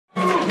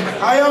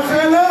How you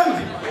feeling?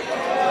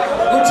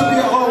 Good to be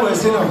here always,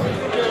 you know.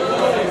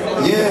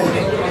 Yeah.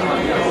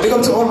 Big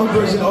up to all my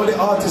brothers and all the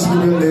artists we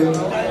bring there.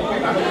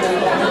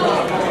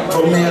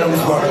 From near and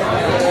far.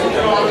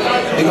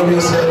 Big up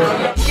yourself.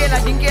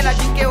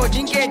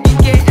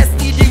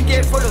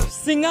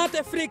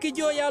 Singateh friki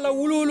jo yala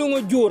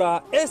wululungu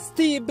jura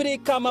esti bri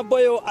kama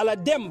boyo ala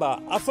Demba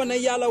afana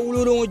yala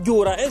wululungu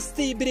jura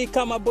esti bri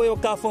kama boyo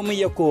kafomu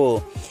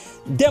yeko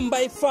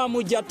Demba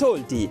ifamu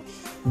jatolti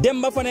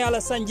Demba fana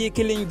yala sanji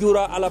killing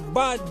jura ala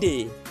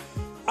birthday.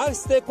 I'll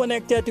stay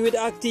connected with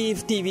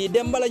Active TV.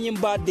 Demba la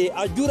nyim birthday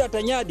a jura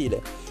tanyadi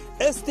le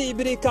esti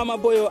bri kama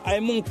boyo ay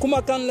mun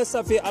kumakan la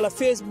safi ala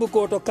Facebook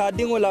oto ka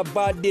dingo la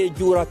birthday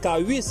jura ka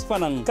wis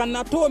fanan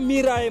kanato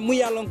mirai mu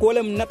yalon ko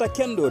lem nata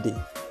kendo di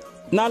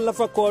na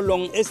lafa ko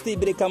long esti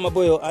bri kama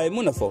boyo ay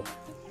munafo.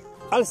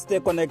 I'll stay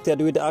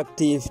connected with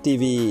Active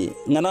TV.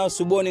 Ngana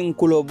suboni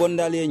nkulo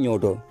bondali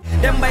nyoto.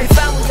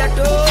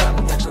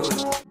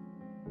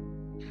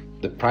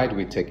 The pride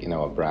we take in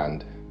our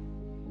brand,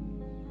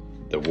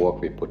 the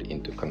work we put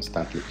in to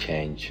constantly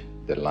change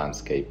the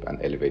landscape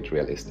and elevate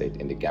real estate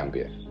in the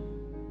Gambia,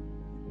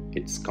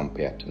 it's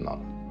compared to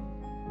none.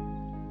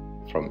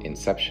 From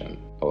inception,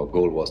 our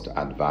goal was to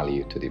add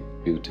value to the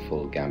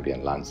beautiful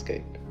Gambian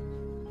landscape.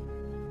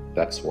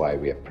 That's why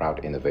we are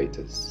proud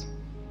innovators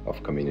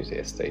of community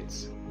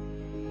estates.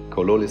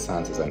 Kololi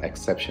Sands is an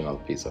exceptional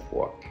piece of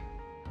work,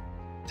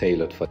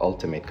 tailored for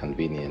ultimate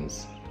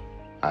convenience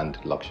and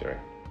luxury,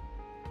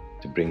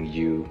 to bring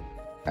you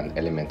an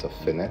element of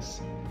finesse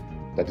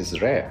that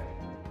is rare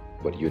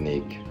but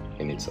unique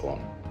in its own.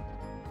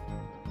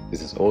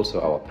 This is also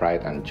our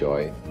pride and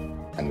joy,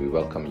 and we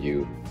welcome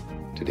you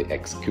to the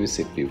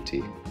exquisite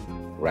beauty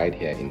right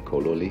here in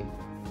Kololi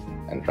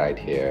and right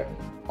here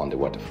on the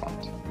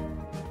waterfront.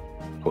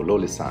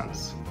 Kololi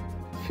Sands,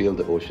 feel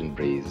the ocean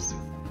breeze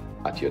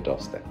at your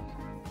doorstep.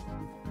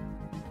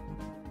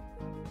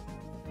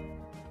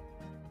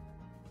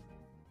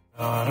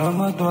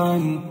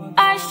 Ramadan,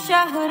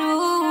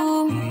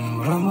 Ash-Shahru,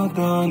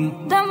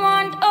 Ramadan, the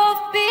month of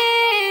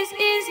peace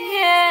is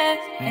here,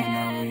 and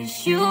I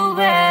wish you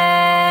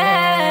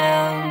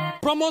well.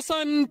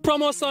 Promotion.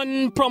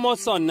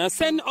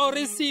 Send or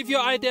receive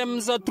your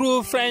items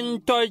through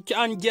French Touch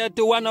and get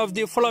one of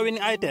the following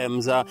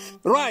items: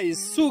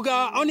 rice,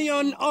 sugar,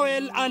 onion,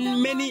 oil,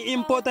 and many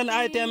important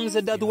items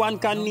that one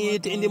can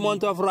need in the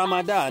month of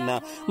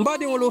Ramadan.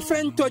 Mbadi wolo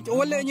French Touch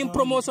wole nyim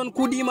promotion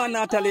kudima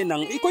natale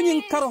nang iko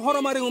nyin karo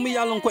horomari umi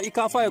yalon ko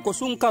ikafa ko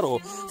sun karo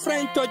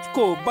French Touch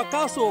ko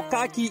bakaso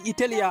kaki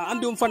Italia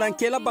andum fanan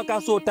kela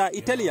bakaso ta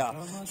Italia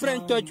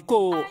French Touch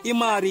ko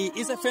imari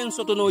is a fen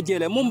soto no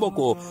jele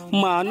mumboko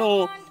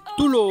mano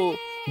tulo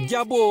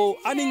jabo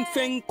aning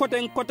feng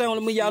koten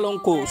mu yalon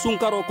ko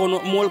sunkaro kono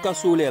molka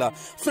sulela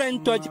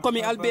French Touch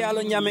komi albe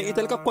yalon nyame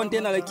itel ka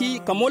container la ki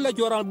kamola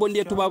joral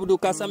bonde tubabu du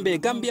kasambe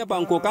Gambia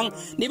banko kan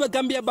niba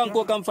Gambia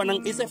banko kan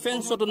fanan ise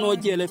feng soto no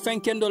jele feng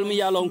kendol mi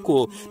yalon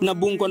ko na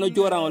bunko no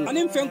joral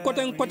aning feng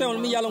koten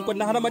mi yalon ko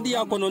na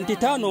haramadiya ko non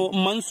titano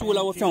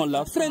mansula wo feng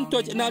la French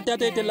Touch na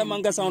tete la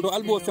manga sando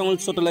albo feng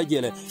soto la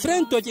jele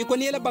French Touch ko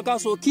ni la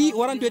bakaso ki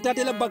waranto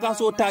tete la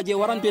bakaso taje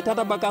waranto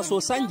tata bakaso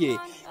sanje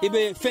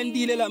ibe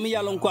fendile la mi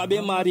yalon ko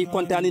abe mari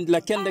kontanin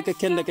la kendeke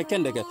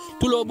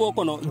tulo bo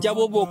kono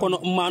jabo bo kono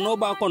mano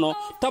ba kono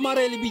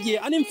tamareli bije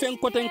anim fen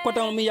koten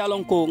mi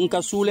yalon ko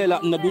nka sulela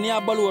na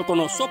dunia balu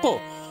kono soko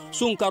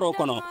sunkaro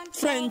kono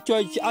French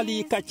Touch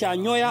ali kacha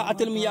nyoya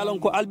atelmi yalon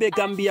ko albe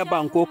Gambia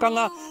banko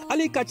kanga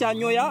ali kacha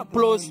nyoya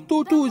plus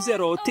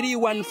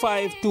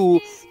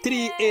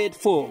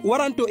 220315238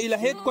 waranto ila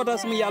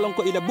headquarters mi yalon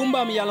ko ila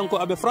bumba mi yalon ko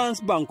abe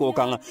France banko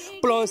kanga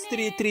plus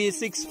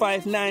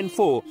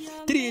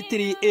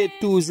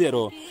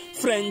 336594338820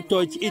 French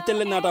Touch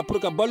itele nata pour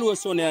ka baluo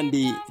sone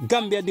andi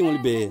Gambia dingul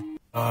be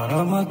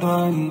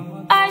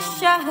Ramadan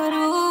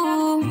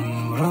Ash-Shahru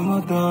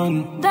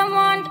Ramadan, the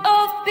month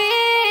of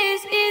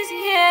peace is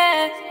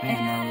here,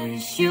 and I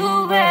wish you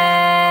well.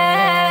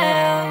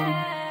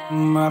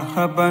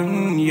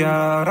 Marhaban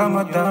ya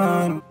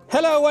Ramadan.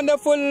 Hello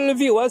wonderful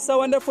viewers,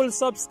 wonderful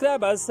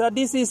subscribers.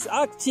 This is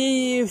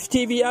Active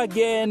TV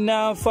again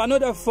for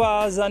another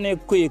fast and a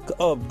quick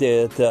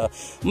update.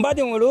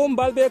 Mbadi ngulu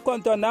mbalbe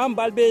kontona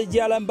mbalbe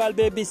jala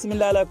mbalbe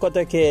bismillah la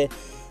kotake.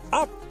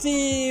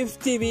 Active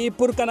TV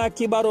pour kana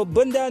kibaro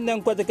benda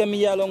nang kotake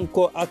miyalon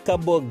ko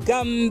akabo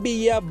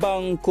Gambia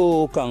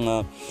banko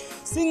kanga.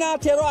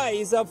 Singateh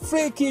is a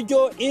Freaky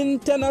Joe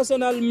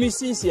international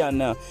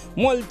musician,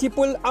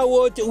 multiple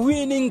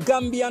award-winning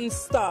Gambian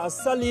star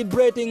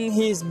celebrating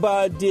his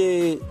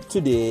birthday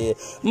today.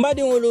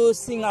 Mbadiwolo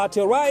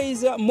Singateh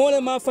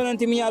molema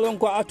fanantimi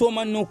alonko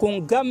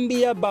atomanukun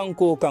Gambia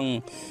banko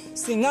kang.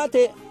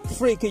 Singateh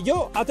Freaky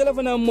Joe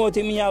atelefona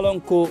motimi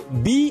alonko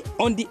be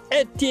on the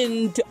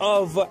 18th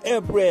of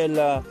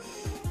April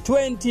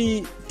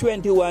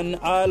 2021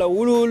 ala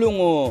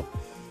wululungo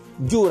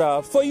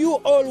Jura. For you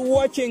all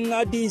watching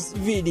this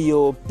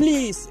video,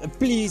 please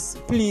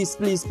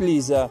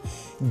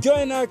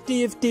join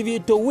Active TV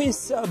to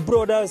wish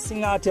brother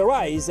Singateh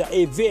Rice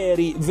a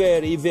very,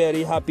 very,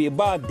 very happy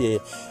birthday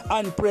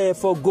and pray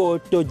for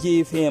God to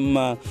give him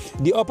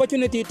the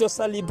opportunity to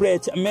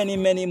celebrate many,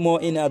 many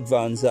more in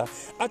advance.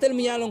 Atel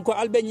mi yalon ko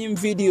albenyim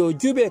video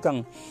jube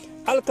kang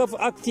Alkaf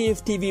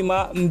Active TV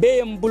ma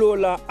mbeyem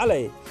bulola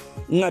alay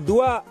nga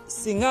dua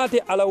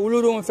Singateh ala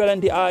wulurung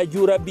felenti a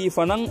jura bi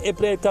fanang e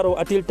pre karo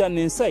atil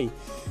tanin say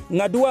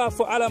nga dua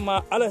fo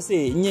alama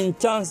alase nyin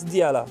chance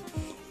diala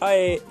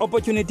ay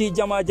opportunity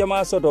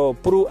jama soto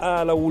pour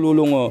ala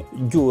wululungo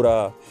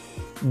jura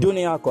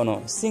dunia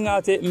kono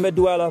Singateh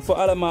medwala fo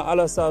alama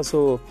ala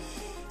saso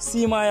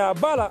simaya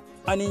bala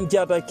anin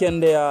jata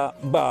kendea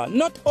ba.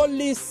 Not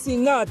only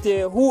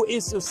Singateh who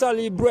is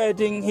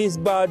celebrating his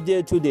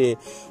birthday today,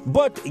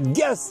 but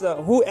guess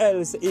who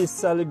else is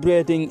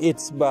celebrating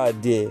its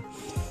birthday?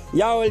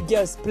 Y'all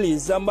guess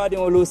please. Somebody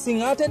olu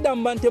Singateh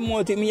dambante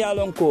moti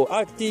miyalonko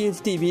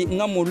Active TV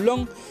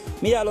ngamulong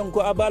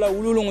miyalonko abala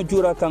wululungu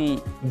jura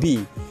kang bi.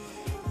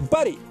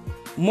 Bari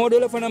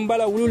modole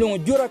fanambala wululungu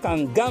jura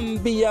kang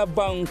Gambia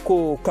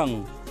banko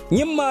kang.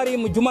 Nyimari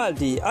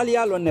mujumalti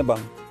aliyalo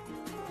nebang.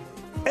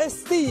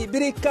 Esti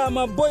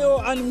Birikama Boyo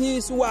and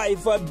his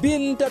wife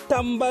Binta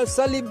Tamba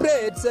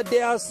celebrates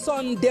their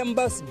son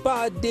Demba's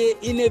birthday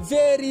in a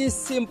very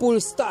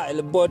simple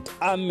style but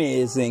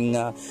amazing.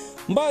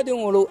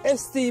 Mbadingolo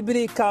Esti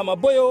Birikama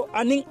Boyo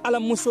aning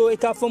alamuso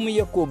ikafomu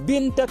yeko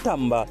Binta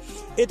Tamba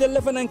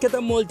etelefanan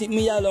keta multi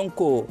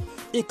miyalonko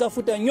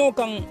ikafuta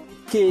nyokang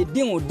ke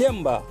dingu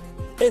Demba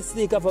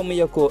Esti ikafomu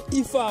yeko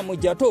ifamu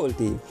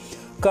jatolti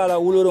kala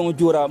wulorong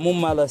jura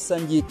mumala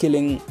sanji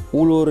killing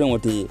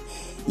wulorongoti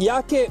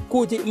yake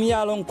kuti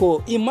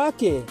miyalonko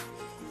imake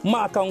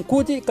makan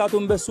kuti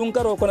katumbe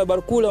sunkaro kona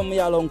barkula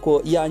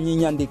miyalonko ya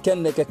nyinyandi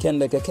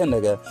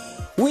kendeke.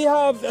 We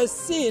have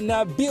seen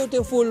a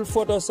beautiful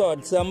photo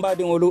shot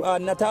somebody olu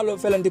natalo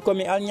felandi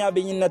komi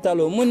alnyabe nyin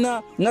natalo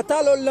munna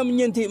natalo lam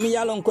nyenti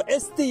miyalonko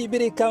Esti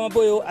Birikama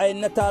Boyo ay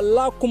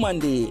natala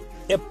kumandi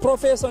a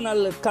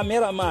professional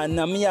cameraman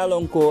na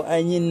miyalonko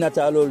ay nyin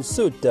natalo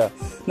suit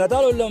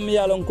natalo lam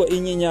miyalonko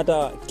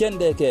inyinyata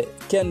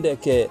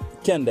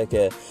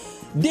kendeke.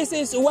 This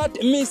is what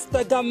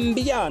Mr.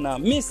 Gambiana,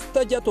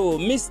 Mr. Jato,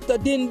 Mr.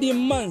 Dindi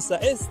Mansa,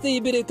 Esti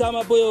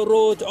Birikama Boyo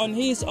wrote on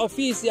his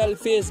official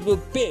Facebook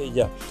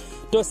page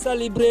to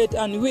celebrate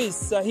and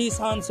wish his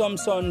handsome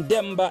son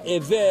Demba a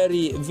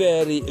very,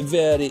 very,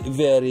 very,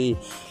 very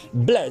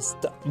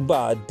blessed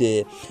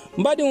birthday.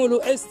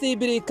 Mbadingulu Esti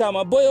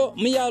Birikama Boyo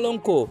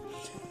miyalonko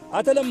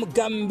atalam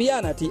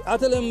Gambianati,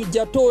 atalam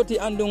Jatoti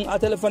andung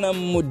atelefanam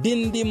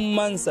mudindi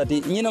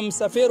mansati nyinam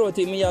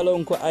saferoti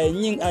miyalonko ay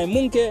nying ay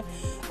munke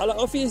ala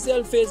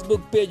official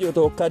Facebook page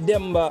to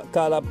kademba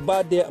kala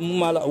bade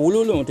mala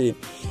wululunti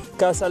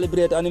ka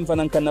celebrate anim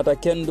fanan kanata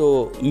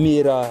kendo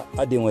mira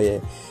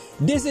adinwe.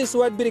 This is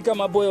what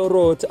Birikama Boyo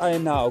wrote. I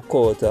now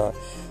quote,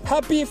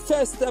 happy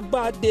first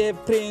birthday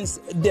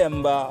Prince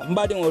Demba.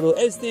 Mbadingolo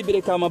Esti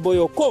Birikama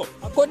Boyo ko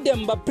ako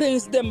Demba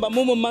Prince Demba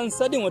mumu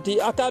mansadingoti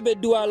akabe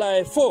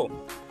duala fo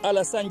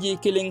ala sanji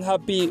killing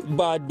happy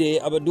birthday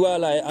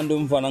abaduala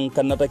andum fanan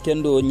kanata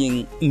kendo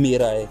nying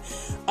mirai.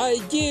 I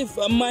give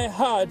my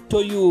heart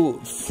to you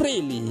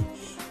freely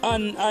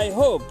and I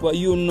hope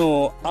you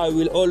know I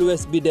will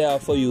always be there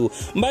for you.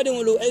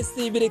 Mbadingolo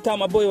Esti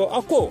Birikama Boyo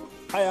ako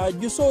aya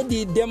juso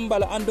di Demba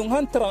la andung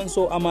han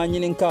transo ama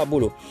nyinin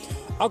kabulo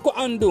ako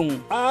andung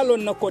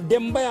alon nako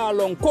Demba ya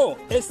lon ko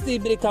Esti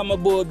Birikama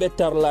Boyo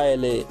better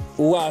laile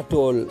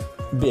watol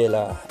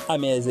bela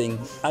amazing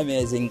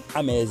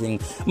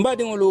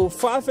mbadingulu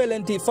fa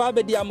felenti fa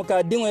be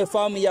diamuka dingwe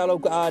fam yalo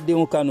ko a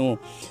dingu kanu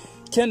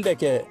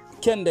kendeke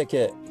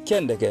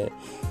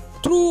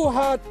through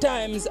hard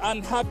times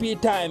and happy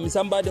times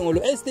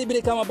mbadingulu Esti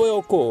Birikama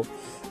Boyo ko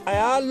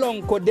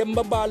ayalon ko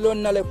Demba balon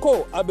nale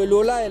ko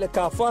abelola ele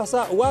ka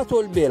fasa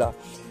watol bela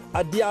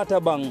adiata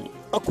bang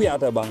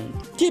akuyata bang.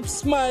 Keep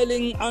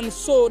smiling and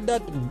show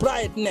that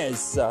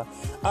brightness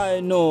I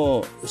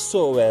know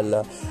so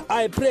well.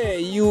 I pray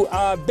you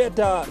are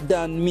better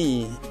than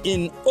me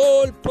in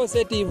all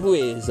positive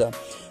ways.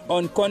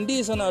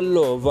 Unconditional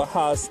love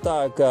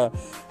hashtag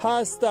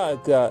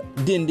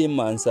Dindi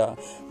Mansa.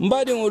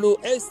 Mbadingulu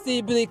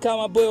Esti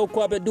Birikama Boyo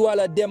kwa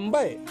beduala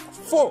Demba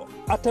fo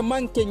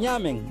ataman ke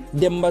nyamen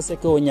Demba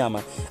seko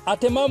nyama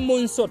ataman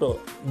mun soto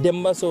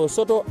Demba so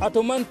soto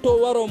ataman to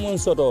waro mun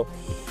soto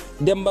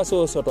Demba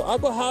so soto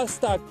ako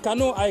hashtag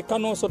kano ay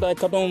kano soto ay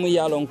kano mu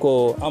yalon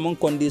ko among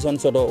condition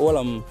soto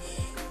walam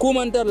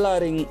kumantar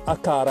laring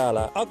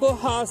akarala ako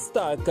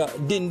hashtag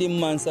Dindi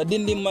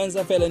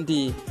Mansa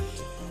felenti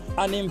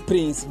anim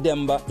Prince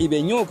Demba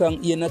ibe nyokan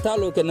ye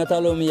natalo ke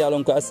natalo mi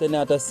yalon ko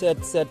asenata set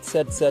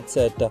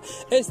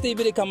Esti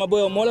Birikama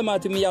Boyo mole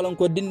matu mi yalon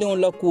ko dindin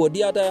la ko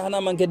diata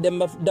hana manke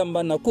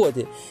Demba na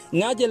kote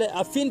ngajele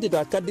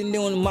afintita ka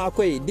dindin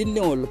makoy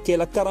dindin ke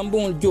la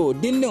karambun jo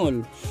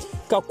dindin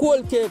ka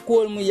kol ke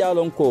kol mu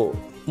yalon ko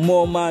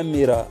mo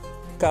mamira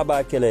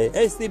kaba kele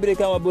Esti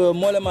Birikama Boyo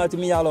mole matu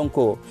mi yalon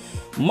ko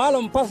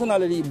malum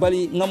personally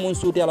bali ngamun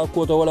suti ala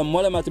ko to wala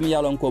mole matu mi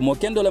yalon ko mo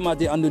kendo le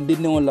mati andu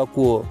dindin la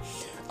ko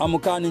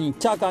amukani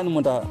chaka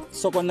muta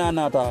soko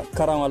nanata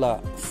karamala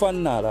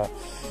fannala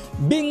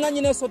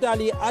binganyine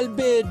sotali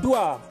albe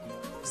dua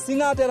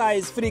Singateh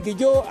rice friki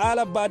jo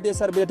ala bade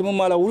sarbet mum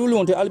mala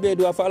wululunte albe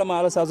dua fa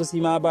ala saso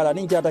sima bala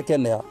nin jata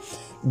kenya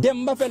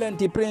Demba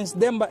felenti Prince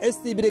Demba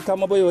estibri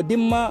kamaboyo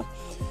dimma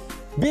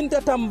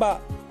binta tamba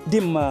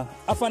dimma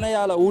afana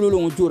yala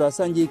wululun jura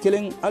sanji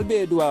killing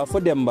albe dua fo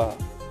Demba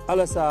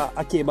alasa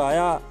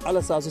akebaya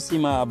alasa so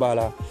sima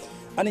bala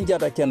anin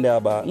jata kende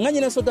aba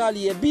nganyina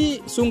sotali e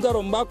bi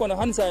sungaro mbako na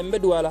hansa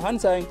mbedu wala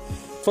hansa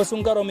fo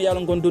sungaro mi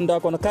yalon gondunda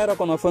kono kaira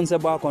kono fonse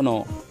ba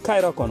kono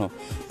kaira kono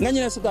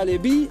nganyina sotali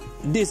bi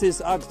this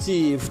is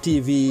Active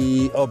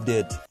TV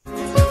update.